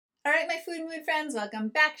All right, my food and mood friends, welcome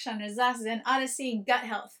back. Chandra Zas and Odyssey Gut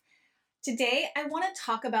Health. Today, I want to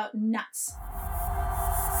talk about nuts.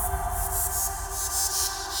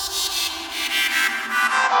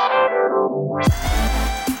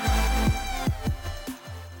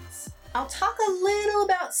 I'll talk a little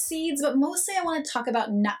about seeds, but mostly I want to talk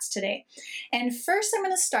about nuts today. And first, I'm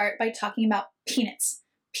going to start by talking about peanuts.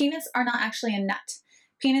 Peanuts are not actually a nut.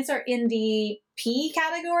 Peanuts are in the pea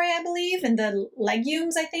category, I believe, in the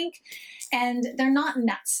legumes, I think, and they're not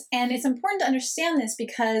nuts. And it's important to understand this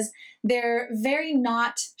because they're very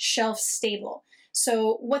not shelf stable.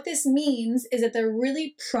 So what this means is that they're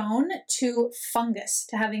really prone to fungus,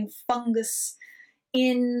 to having fungus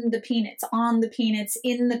in the peanuts, on the peanuts,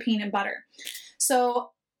 in the peanut butter.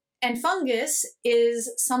 So, and fungus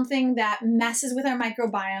is something that messes with our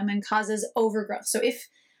microbiome and causes overgrowth. So if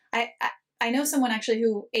I know someone actually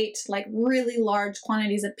who ate like really large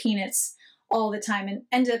quantities of peanuts all the time and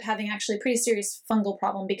ended up having actually a pretty serious fungal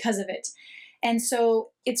problem because of it. And so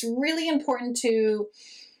it's really important to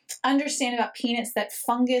understand about peanuts that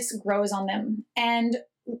fungus grows on them. And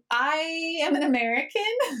I am an American.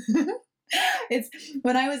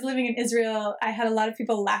 When I was living in Israel, I had a lot of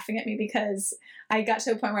people laughing at me because I got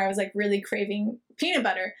to a point where I was like really craving peanut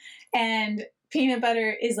butter, and peanut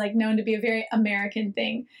butter is like known to be a very American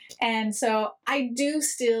thing. And so I do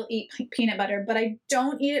still eat peanut butter, but I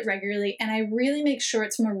don't eat it regularly, and I really make sure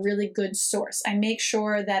it's from a really good source. I make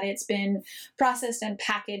sure that it's been processed and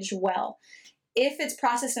packaged well. If it's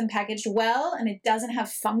processed and packaged well and it doesn't have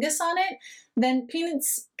fungus on it, then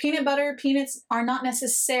peanut butter, peanuts are not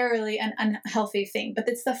necessarily an unhealthy thing, but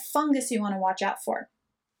it's the fungus you want to watch out for.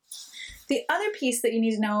 The other piece that you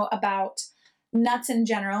need to know about nuts in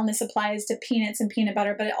general, and this applies to peanuts and peanut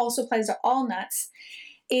butter, but it also applies to all nuts,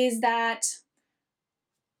 is that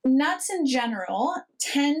nuts in general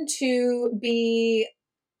tend to be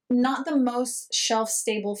not the most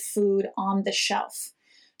shelf-stable food on the shelf.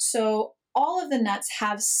 So all of the nuts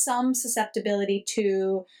have some susceptibility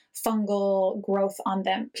to fungal growth on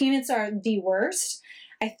them. Peanuts are the worst.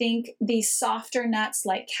 I think the softer nuts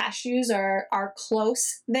like cashews are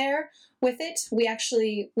close there with it. We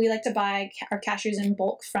like to buy our cashews in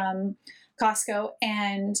bulk from Costco,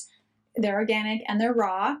 and they're organic and they're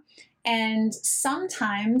raw. And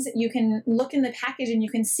sometimes you can look in the package and you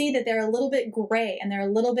can see that they're a little bit gray and they're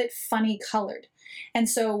a little bit funny colored. And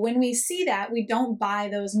so when we see that, we don't buy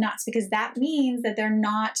those nuts because that means that they're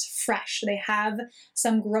not fresh. They have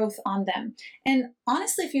some growth on them. And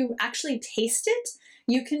honestly, if you actually taste it,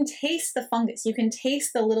 you can taste the fungus. You can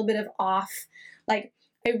taste the little bit of off. Like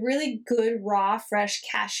a really good raw, fresh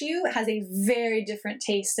cashew has a very different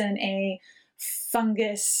taste than a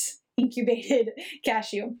fungus incubated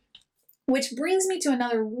cashew. Which brings me to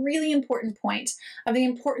another really important point of the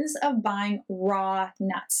importance of buying raw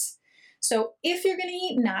nuts. So if you're going to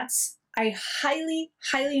eat nuts, I highly,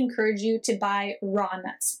 highly encourage you to buy raw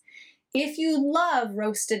nuts. If you love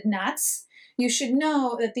roasted nuts, you should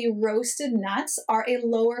know that the roasted nuts are a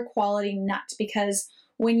lower quality nut because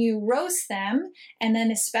when you roast them, and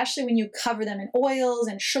then especially when you cover them in oils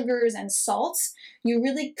and sugars and salts, you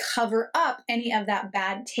really cover up any of that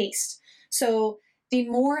bad taste. So the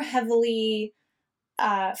more heavily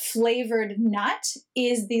flavored nut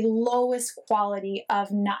is the lowest quality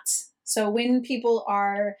of nuts. So when people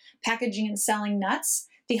are packaging and selling nuts,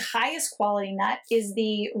 the highest quality nut is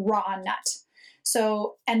the raw nut.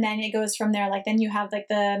 So, and then it goes from there, like then you have like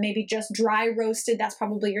the maybe just dry roasted, that's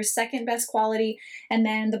probably your second best quality. And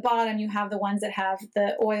then the bottom, you have the ones that have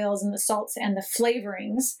the oils and the salts and the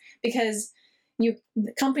flavorings, because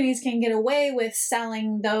companies can get away with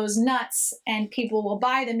selling those nuts and people will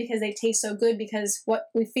buy them because they taste so good, because what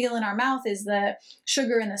we feel in our mouth is the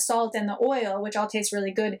sugar and the salt and the oil, which all taste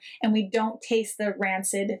really good, and we don't taste the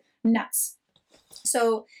rancid nuts.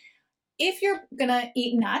 So if you're gonna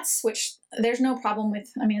eat nuts, which there's no problem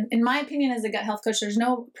with, I mean, in my opinion as a gut health coach, there's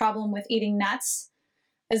no problem with eating nuts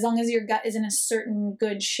as long as your gut is in a certain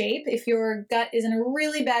good shape. If your gut is in a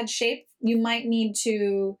really bad shape, you might need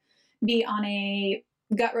to be on a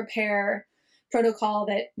gut repair protocol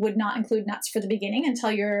that would not include nuts for the beginning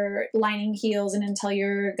until your lining heals and until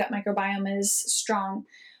your gut microbiome is strong.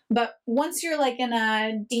 But once you're like in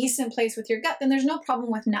a decent place with your gut, then there's no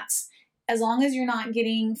problem with nuts, as long as you're not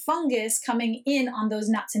getting fungus coming in on those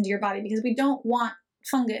nuts into your body, because we don't want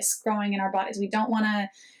fungus growing in our bodies. We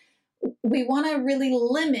want to really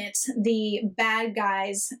limit the bad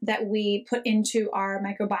guys that we put into our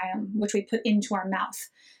microbiome, which we put into our mouth.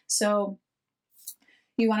 So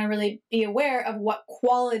you want to really be aware of what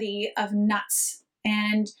quality of nuts.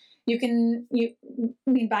 And I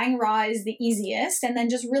mean, buying raw is the easiest, and then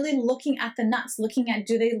just really looking at the nuts, looking at,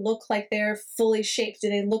 do they look like they're fully shaped? Do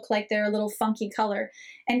they look like they're a little funky color?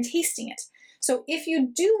 And tasting it. So if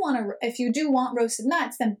you do want roasted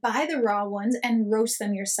nuts, then buy the raw ones and roast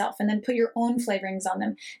them yourself, and then put your own flavorings on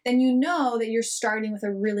them. Then you know that you're starting with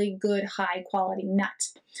a really good, high quality nut.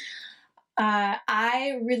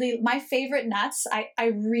 My favorite nuts, I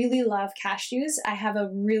really love cashews. I have a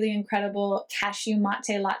really incredible cashew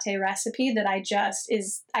mate latte recipe that I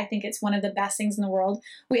think it's one of the best things in the world.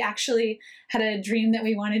 We actually had a dream that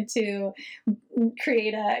we wanted to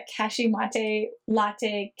create a cashew mate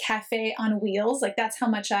latte cafe on wheels. Like, that's how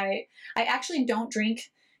much I actually don't drink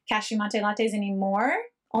cashew mate lattes anymore,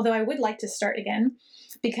 although I would like to start again,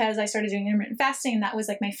 because I started doing intermittent fasting, and that was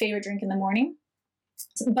like my favorite drink in the morning.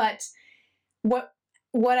 But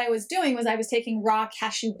what I was doing was I was taking raw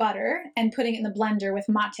cashew butter and putting it in the blender with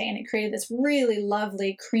mate, and it created this really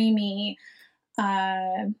lovely, creamy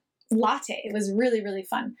latte. It was really, really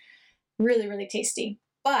fun, really, really tasty.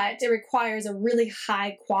 But it requires a really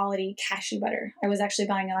high quality cashew butter. I was actually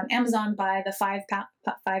buying it on Amazon by the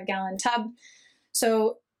 5-gallon tub.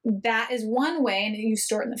 So that is one way, and you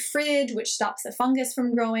store it in the fridge, which stops the fungus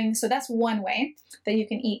from growing. So that's one way that you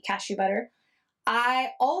can eat cashew butter. I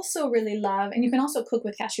also really love, and you can also cook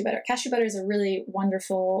with cashew butter. Cashew butter is a really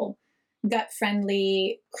wonderful,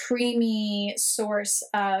 gut-friendly, creamy source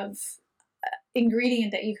of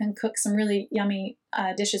ingredient that you can cook some really yummy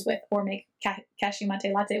dishes with, or make cashew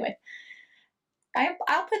mate latte with.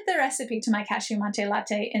 I'll put the recipe to my cashew mate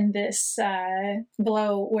latte in this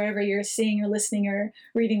below, wherever you're seeing or listening or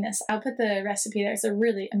reading this. I'll put the recipe there. It's a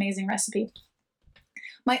really amazing recipe.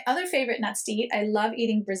 My other favorite nuts to eat, I love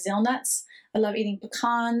eating Brazil nuts. I love eating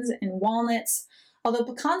pecans and walnuts. Although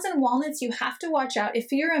pecans and walnuts, you have to watch out.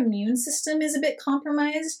 If your immune system is a bit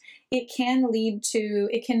compromised, it can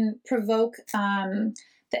provoke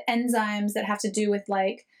the enzymes that have to do with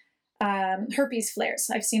like herpes flares.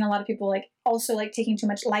 I've seen a lot of people also taking too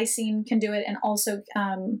much lysine can do it, and also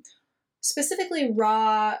specifically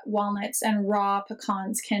raw walnuts and raw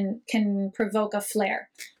pecans can provoke a flare.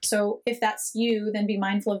 So if that's you, then be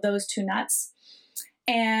mindful of those two nuts.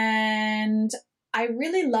 And I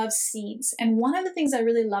really love seeds. And one of the things I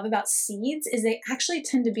really love about seeds is they actually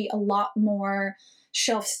tend to be a lot more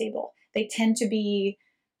shelf stable. They tend to be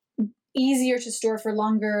easier to store for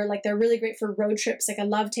longer. Like, they're really great for road trips. Like, I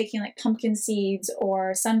love taking like pumpkin seeds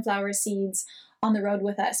or sunflower seeds on the road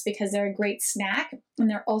with us, because they're a great snack, and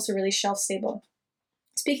they're also really shelf stable.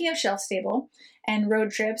 Speaking of shelf stable and road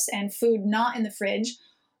trips and food not in the fridge,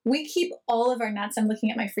 we keep all of our nuts. I'm looking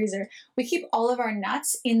at my freezer. We keep all of our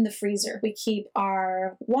nuts in the freezer. We keep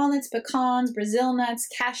our walnuts, pecans, Brazil nuts,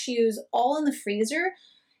 cashews, all in the freezer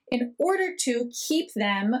in order to keep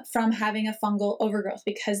them from having a fungal overgrowth,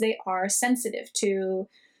 because they are sensitive to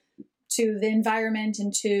the environment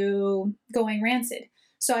and to going rancid.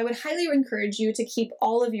 So I would highly encourage you to keep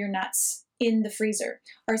all of your nuts in the freezer.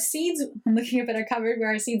 Our seeds, I'm looking up at our cupboard where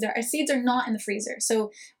our seeds are not in the freezer,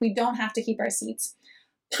 so we don't have to keep our seeds.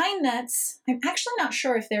 Pine nuts, I'm actually not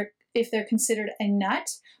sure if they're considered a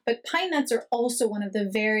nut, but pine nuts are also one of the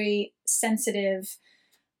very sensitive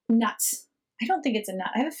nuts. I don't think it's a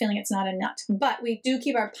nut. I have a feeling it's not a nut, but we do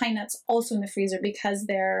keep our pine nuts also in the freezer because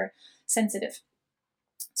they're sensitive.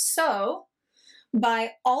 So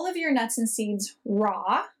buy all of your nuts and seeds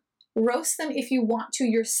raw, roast them if you want to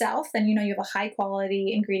yourself, then you know you have a high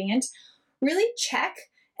quality ingredient. Really check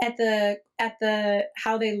at the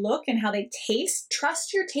how they look and how they taste.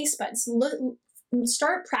 Trust your taste buds.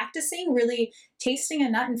 Start practicing really tasting a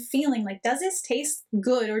nut and feeling like, does this taste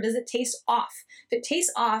good or does it taste off? If it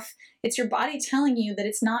tastes off, it's your body telling you that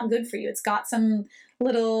it's not good for you. It's got some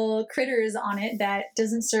little critters on it that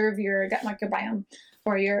doesn't serve your gut microbiome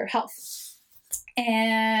or your health.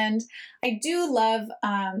 And I do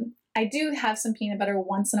have some peanut butter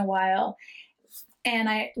once in a while. And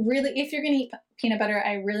if you're going to eat peanut butter,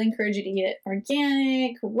 I really encourage you to eat it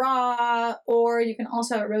organic, raw, or you can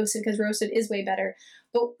also have it roasted, because roasted is way better.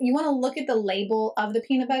 But you want to look at the label of the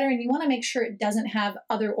peanut butter, and you want to make sure it doesn't have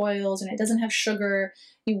other oils and it doesn't have sugar.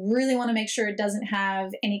 You really want to make sure it doesn't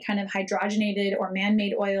have any kind of hydrogenated or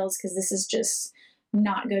man-made oils, because this is just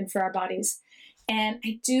not good for our bodies. And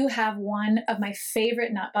I do have one of my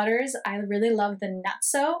favorite nut butters. I really love the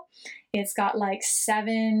Nutso. It's got like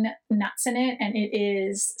 7 nuts in it, and it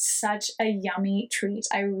is such a yummy treat.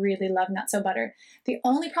 I really love Nutso butter. The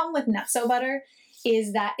only problem with Nutso butter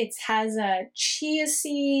is that it has chia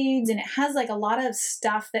seeds, and it has like a lot of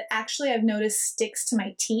stuff that actually I've noticed sticks to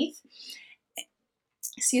my teeth.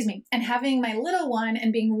 Excuse me. And having my little one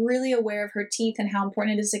and being really aware of her teeth and how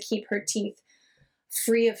important it is to keep her teeth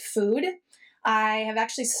free of food. I have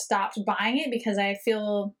actually stopped buying it because I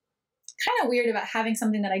feel kind of weird about having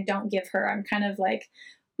something that I don't give her. I'm kind of like,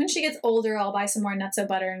 when she gets older, I'll buy some more Nutso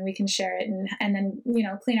butter and we can share it and then,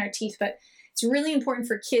 clean our teeth. But it's really important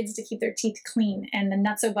for kids to keep their teeth clean, and the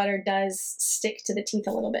Nutso butter does stick to the teeth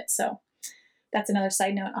a little bit. So that's another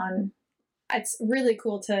side note on, it's really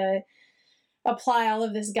cool to apply all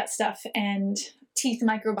of this gut stuff and teeth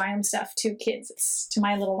microbiome stuff to kids. To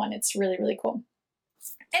my little one, it's really, really cool.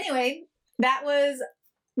 Anyway, that was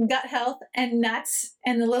gut health and nuts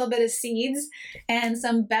and a little bit of seeds and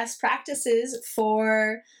some best practices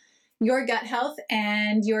for your gut health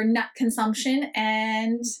and your nut consumption.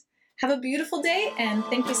 And have a beautiful day, and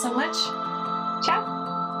thank you so much. Ciao.